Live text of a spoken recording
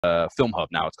Filmhub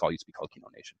now. It's called, used to be called Kino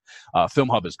Nation.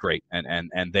 Filmhub is great,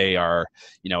 and they are,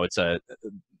 it's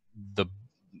the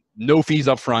no fees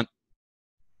up front.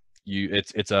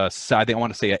 It's a, I think I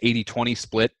want to say, a 80-20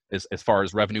 split as far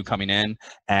as revenue coming in,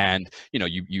 and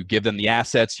you give them the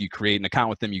assets, you create an account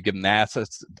with them, you give them the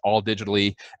assets all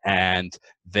digitally, and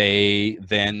they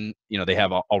then they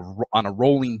have on a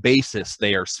rolling basis,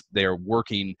 they are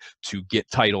working to get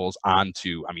titles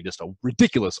onto, I mean, just a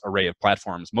ridiculous array of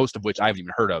platforms, most of which I haven't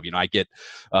even heard of. I get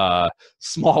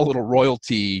small little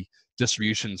royalty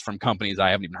distributions from companies I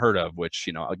haven't even heard of, which,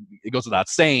 it goes without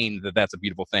saying that that's a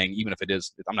beautiful thing, even if it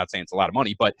is, I'm not saying it's a lot of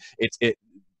money, but the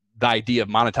idea of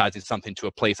monetizing something to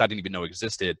a place I didn't even know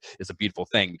existed is a beautiful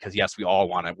thing, because yes, we all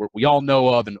want it. We all know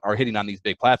of and are hitting on these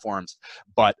big platforms,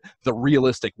 but the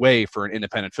realistic way for an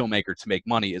independent filmmaker to make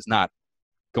money is not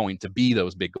going to be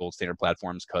those big gold standard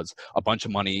platforms, because a bunch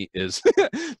of money is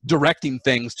directing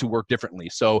things to work differently.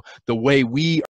 So the way we